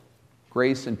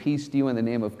Grace and peace to you in the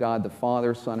name of God, the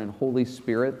Father, Son, and Holy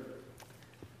Spirit.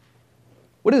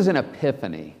 What is an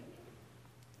epiphany?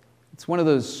 It's one of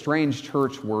those strange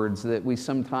church words that we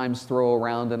sometimes throw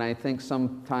around, and I think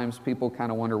sometimes people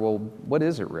kind of wonder, well, what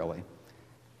is it really?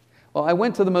 Well, I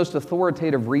went to the most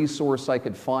authoritative resource I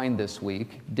could find this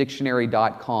week,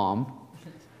 dictionary.com,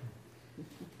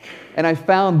 and I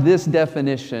found this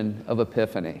definition of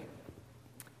epiphany.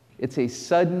 It's a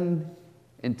sudden,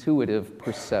 intuitive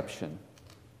perception.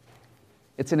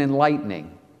 It's an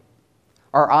enlightening.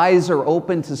 Our eyes are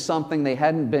open to something they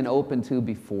hadn't been open to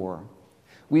before.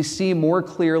 We see more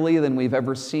clearly than we've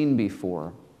ever seen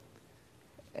before.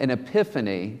 An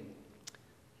epiphany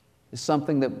is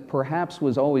something that perhaps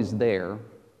was always there,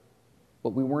 but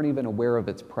we weren't even aware of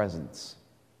its presence.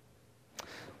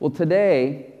 Well,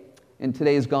 today, in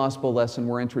today's gospel lesson,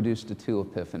 we're introduced to two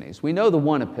epiphanies. We know the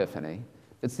one epiphany.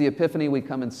 It's the epiphany we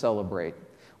come and celebrate.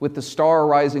 With the star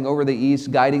rising over the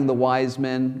east, guiding the wise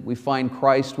men, we find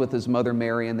Christ with his mother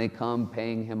Mary, and they come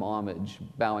paying him homage,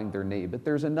 bowing their knee. But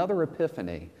there's another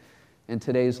epiphany in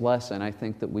today's lesson I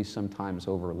think that we sometimes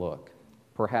overlook,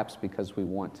 perhaps because we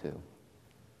want to.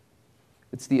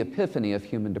 It's the epiphany of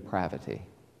human depravity.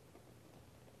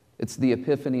 It's the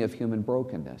epiphany of human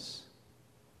brokenness.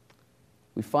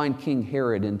 We find King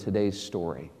Herod in today's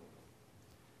story.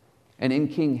 And in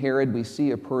King Herod, we see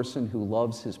a person who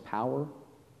loves his power,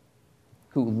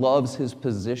 who loves his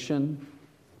position.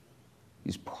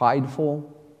 He's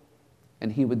prideful, and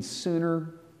he would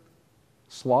sooner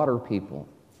slaughter people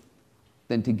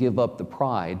than to give up the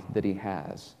pride that he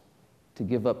has, to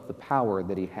give up the power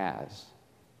that he has.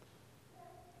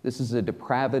 This is a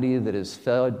depravity that is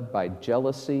fed by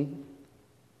jealousy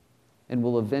and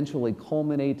will eventually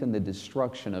culminate in the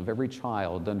destruction of every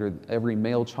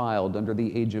male child under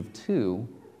the age of 2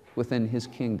 within his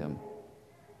kingdom.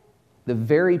 The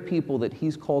very people that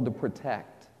he's called to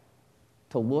protect,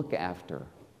 to look after,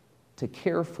 to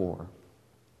care for,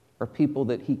 are people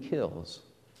that he kills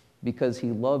because he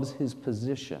loves his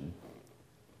position,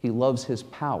 he loves his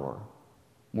power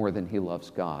more than he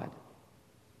loves God.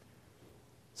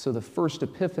 So the first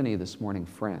epiphany this morning,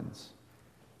 friends,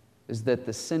 is that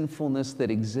the sinfulness that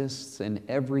exists in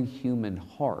every human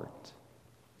heart,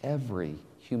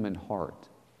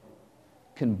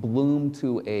 can bloom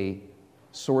to a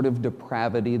sort of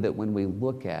depravity that when we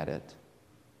look at it,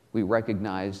 we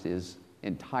recognize is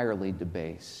entirely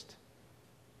debased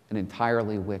and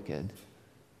entirely wicked.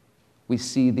 We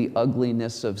see the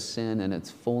ugliness of sin in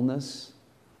its fullness,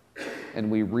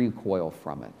 and we recoil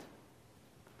from it.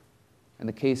 In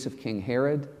the case of King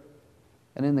Herod,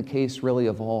 and in the case really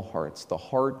of all hearts, the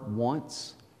heart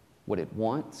wants what it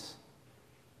wants,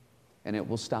 and it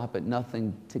will stop at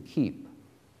nothing to keep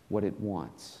what it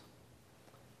wants.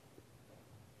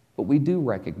 But we do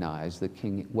recognize that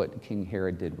what King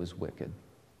Herod did was wicked.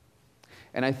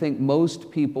 And I think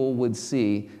most people would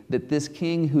see that this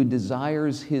king who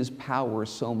desires his power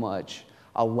so much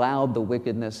allowed the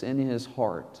wickedness in his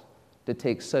heart to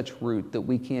take such root that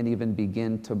we can't even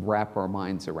begin to wrap our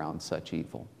minds around such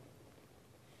evil.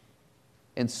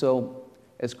 And so,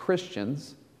 as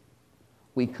Christians,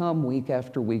 we come week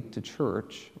after week to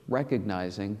church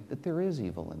recognizing that there is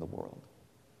evil in the world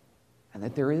and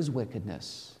that there is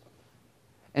wickedness.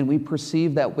 And we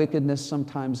perceive that wickedness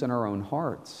sometimes in our own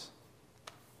hearts.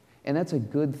 And that's a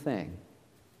good thing.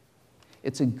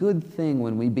 It's a good thing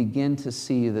when we begin to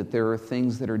see that there are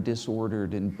things that are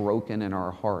disordered and broken in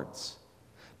our hearts.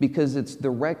 Because it's the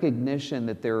recognition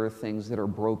that there are things that are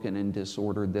broken and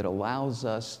disordered that allows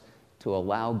us to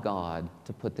allow God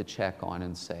to put the check on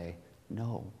and say,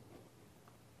 no,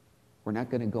 we're not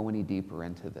going to go any deeper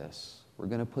into this. We're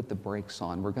going to put the brakes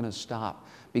on. We're going to stop.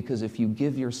 Because if you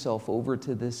give yourself over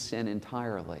to this sin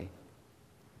entirely,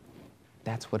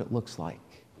 that's what it looks like.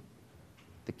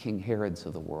 The King Herods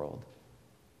of the world.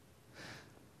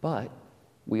 But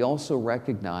we also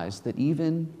recognize that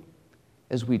even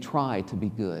as we try to be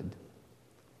good,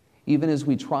 even as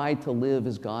we try to live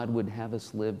as God would have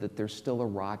us live, that there's still a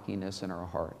rockiness in our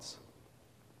hearts.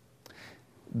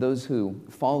 Those who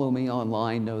follow me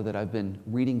online know that I've been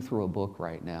reading through a book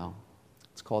right now.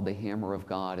 It's called The Hammer of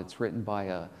God. It's written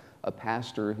by a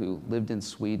pastor who lived in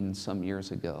Sweden some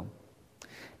years ago.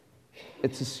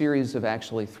 It's a series of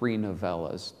actually 3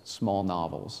 novellas, small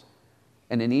novels.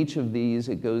 And in each of these,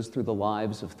 it goes through the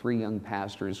lives of 3 young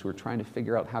pastors who are trying to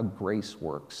figure out how grace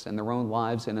works in their own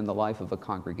lives and in the life of a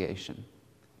congregation.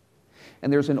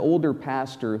 And there's an older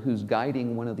pastor who's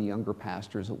guiding one of the younger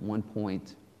pastors at one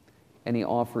point, and he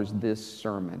offers this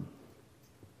sermon.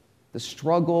 The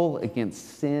struggle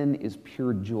against sin is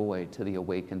pure joy to the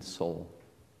awakened soul.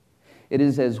 It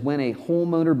is as when a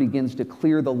homeowner begins to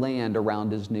clear the land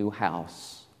around his new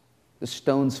house. The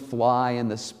stones fly and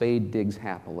the spade digs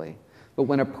happily. But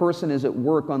when a person is at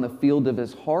work on the field of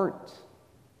his heart,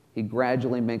 he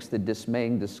gradually makes the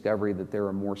dismaying discovery that there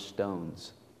are more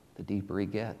stones the deeper he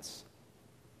gets.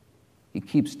 He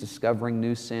keeps discovering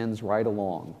new sins right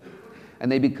along,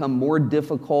 and they become more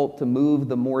difficult to move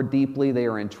the more deeply they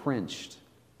are entrenched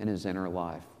in his inner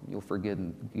life. You'll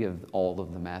forgive all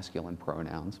of the masculine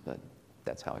pronouns, but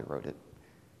that's how he wrote it.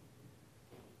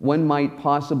 One might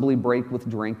possibly break with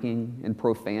drinking and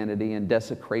profanity and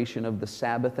desecration of the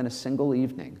Sabbath in a single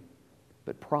evening,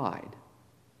 but pride,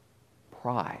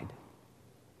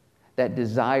 that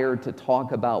desire to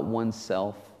talk about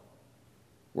oneself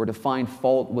or to find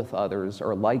fault with others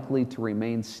are likely to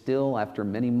remain still after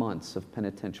many months of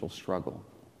penitential struggle.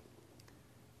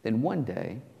 Then one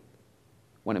day,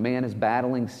 when a man is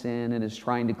battling sin and is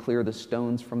trying to clear the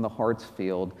stones from the heart's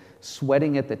field,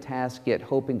 sweating at the task yet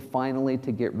hoping finally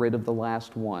to get rid of the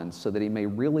last one so that he may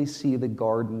really see the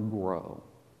garden grow,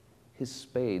 his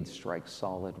spade strikes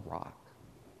solid rock.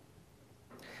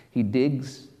 He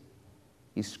digs,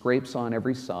 he scrapes on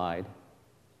every side,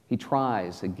 he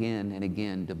tries again and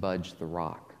again to budge the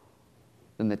rock.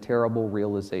 Then the terrible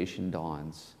realization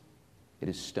dawns. It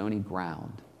is stony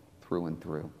ground through and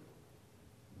through.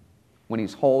 When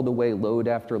he's hauled away load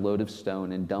after load of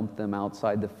stone and dumped them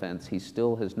outside the fence, he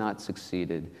still has not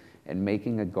succeeded in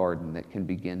making a garden that can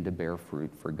begin to bear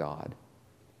fruit for God.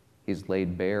 He's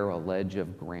laid bare a ledge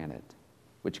of granite,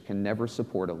 which can never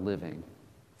support a living,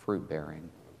 fruit-bearing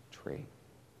tree.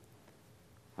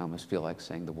 I almost feel like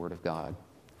saying the word of God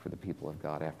for the people of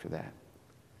God after that.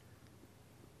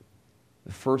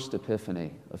 The first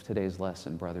epiphany of today's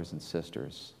lesson, brothers and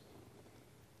sisters,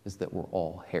 is that we're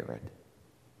all Herod.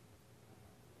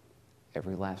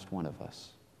 Every last one of us.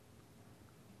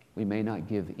 We may not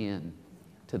give in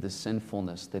to the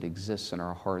sinfulness that exists in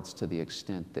our hearts to the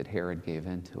extent that Herod gave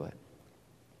into it.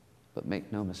 But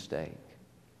make no mistake,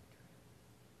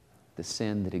 the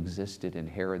sin that existed in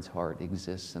Herod's heart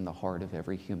exists in the heart of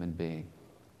every human being.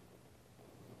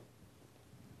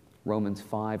 Romans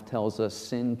 5 tells us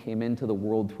sin came into the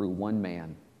world through one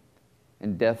man,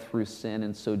 and death through sin,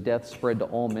 and so death spread to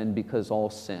all men because all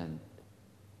sinned.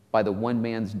 By the one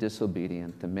man's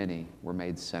disobedience, the many were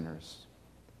made sinners.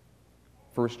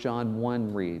 1 John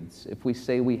 1 reads, if we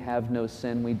say we have no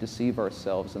sin, we deceive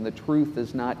ourselves, and the truth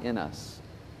is not in us.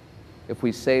 If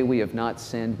we say we have not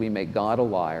sinned, we make God a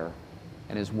liar,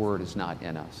 and his word is not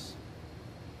in us.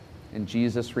 And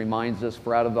Jesus reminds us,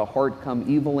 for out of the heart come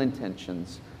evil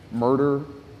intentions, murder,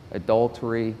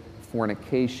 adultery,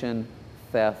 fornication,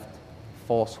 theft,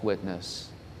 false witness,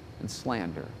 and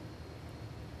slander.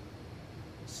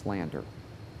 Slander.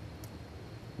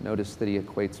 Notice that he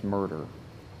equates murder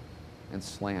and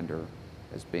slander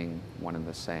as being one and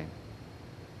the same.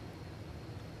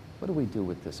 What do we do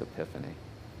with this epiphany?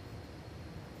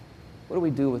 What do we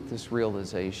do with this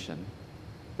realization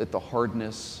that the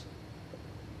hardness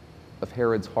of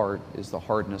Herod's heart is the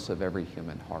hardness of every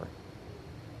human heart?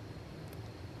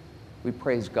 We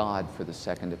praise God for the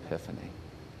second epiphany.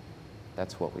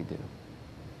 That's what we do.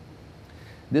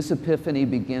 This epiphany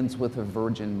begins with a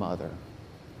virgin mother.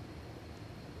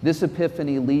 This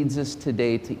epiphany leads us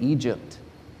today to Egypt.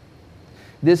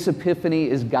 This epiphany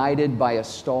is guided by a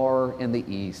star in the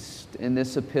east. And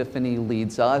this epiphany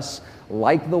leads us,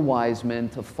 like the wise men,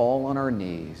 to fall on our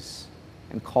knees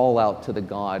and call out to the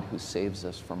God who saves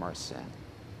us from our sin.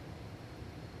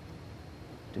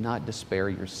 Do not despair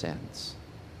your sins.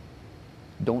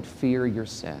 Don't fear your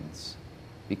sins,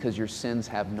 because your sins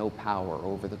have no power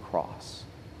over the cross.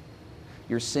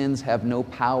 Your sins have no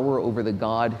power over the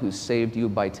God who saved you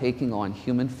by taking on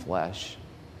human flesh,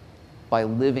 by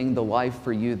living the life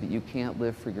for you that you can't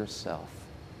live for yourself.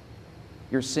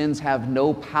 Your sins have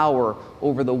no power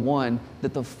over the one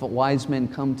that the wise men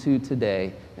come to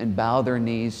today and bow their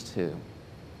knees to.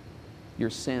 Your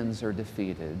sins are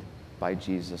defeated by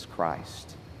Jesus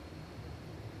Christ.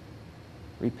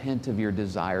 Repent of your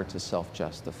desire to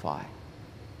self-justify.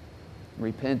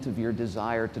 Repent of your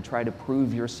desire to try to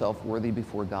prove yourself worthy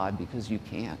before God, because you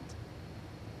can't.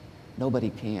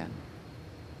 Nobody can.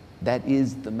 That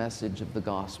is the message of the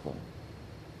gospel.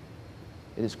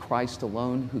 It is Christ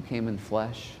alone who came in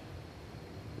flesh.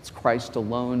 It's Christ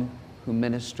alone who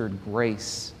ministered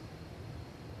grace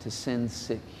to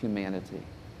sin-sick humanity.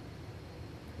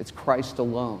 It's Christ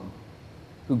alone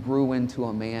who grew into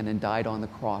a man and died on the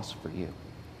cross for you.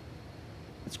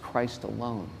 It's Christ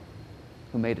alone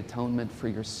who made atonement for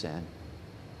your sin,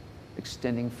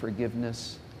 extending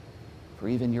forgiveness for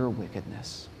even your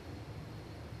wickedness.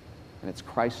 And it's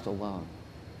Christ alone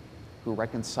who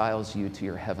reconciles you to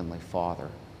your heavenly Father.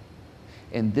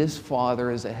 And this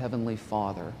Father is a heavenly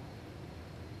Father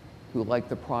who, like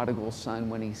the prodigal son,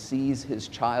 when he sees his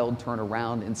child turn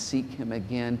around and seek him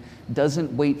again,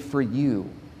 doesn't wait for you,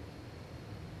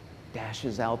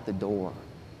 dashes out the door,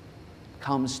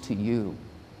 comes to you,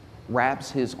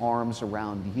 wraps his arms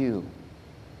around you,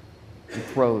 and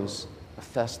throws a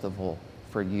festival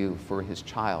for you, for his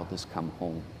child has come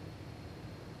home.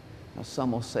 Now,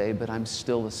 some will say, but I'm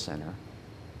still a sinner.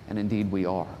 And indeed we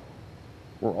are.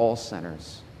 We're all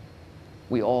sinners.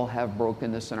 We all have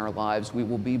brokenness in our lives. We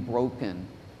will be broken.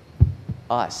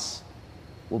 Us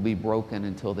will be broken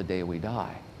until the day we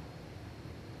die.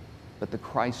 But the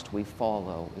Christ we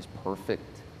follow is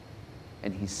perfect,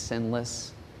 and he's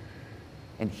sinless,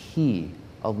 and he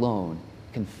alone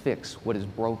can fix what is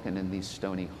broken in these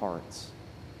stony hearts.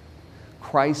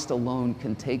 Christ alone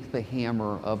can take the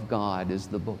hammer of God, as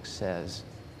the book says,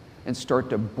 and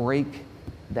start to break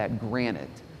that granite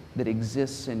that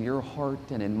exists in your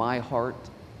heart and in my heart,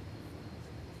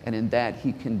 and in that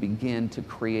he can begin to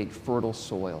create fertile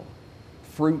soil,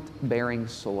 fruit-bearing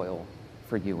soil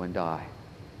for you and I.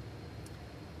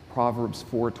 Proverbs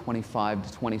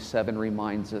 4:25-27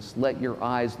 reminds us, let your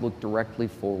eyes look directly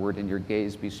forward and your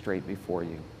gaze be straight before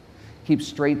you. Keep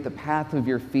straight the path of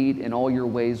your feet, and all your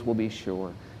ways will be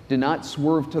sure. Do not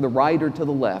swerve to the right or to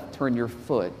the left. Turn your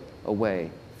foot away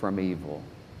from evil.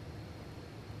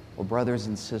 Well, brothers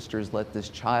and sisters, let this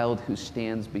child who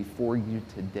stands before you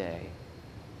today,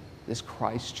 this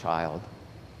Christ child,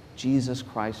 Jesus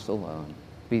Christ alone,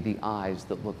 be the eyes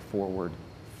that look forward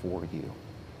for you.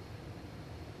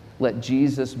 Let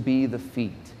Jesus be the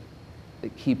feet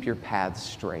that keep your paths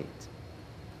straight.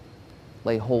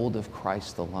 Lay hold of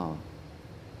Christ alone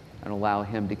and allow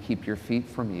him to keep your feet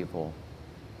from evil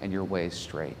and your ways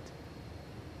straight.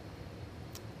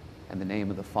 In the name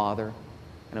of the Father,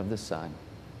 and of the Son,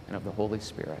 and of the Holy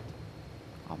Spirit.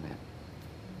 Amen.